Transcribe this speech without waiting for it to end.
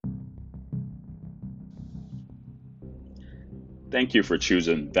Thank you for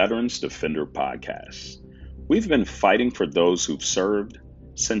choosing Veterans Defender Podcast. We've been fighting for those who've served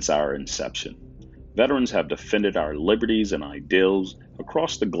since our inception. Veterans have defended our liberties and ideals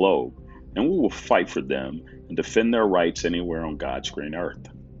across the globe, and we will fight for them and defend their rights anywhere on God's green earth.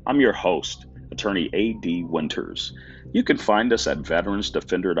 I'm your host, Attorney A.D. Winters. You can find us at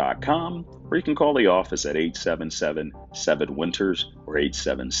veteransdefender.com, or you can call the office at 877-7-WINTERS or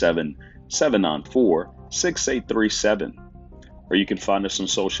 877-794-6837. Or you can find us on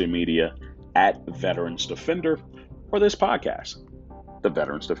social media at Veterans Defender or this podcast, the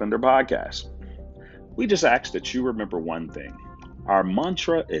Veterans Defender Podcast. We just ask that you remember one thing. Our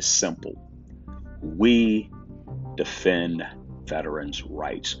mantra is simple. We defend veterans'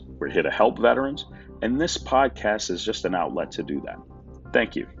 rights. We're here to help veterans, and this podcast is just an outlet to do that.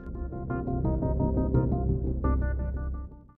 Thank you.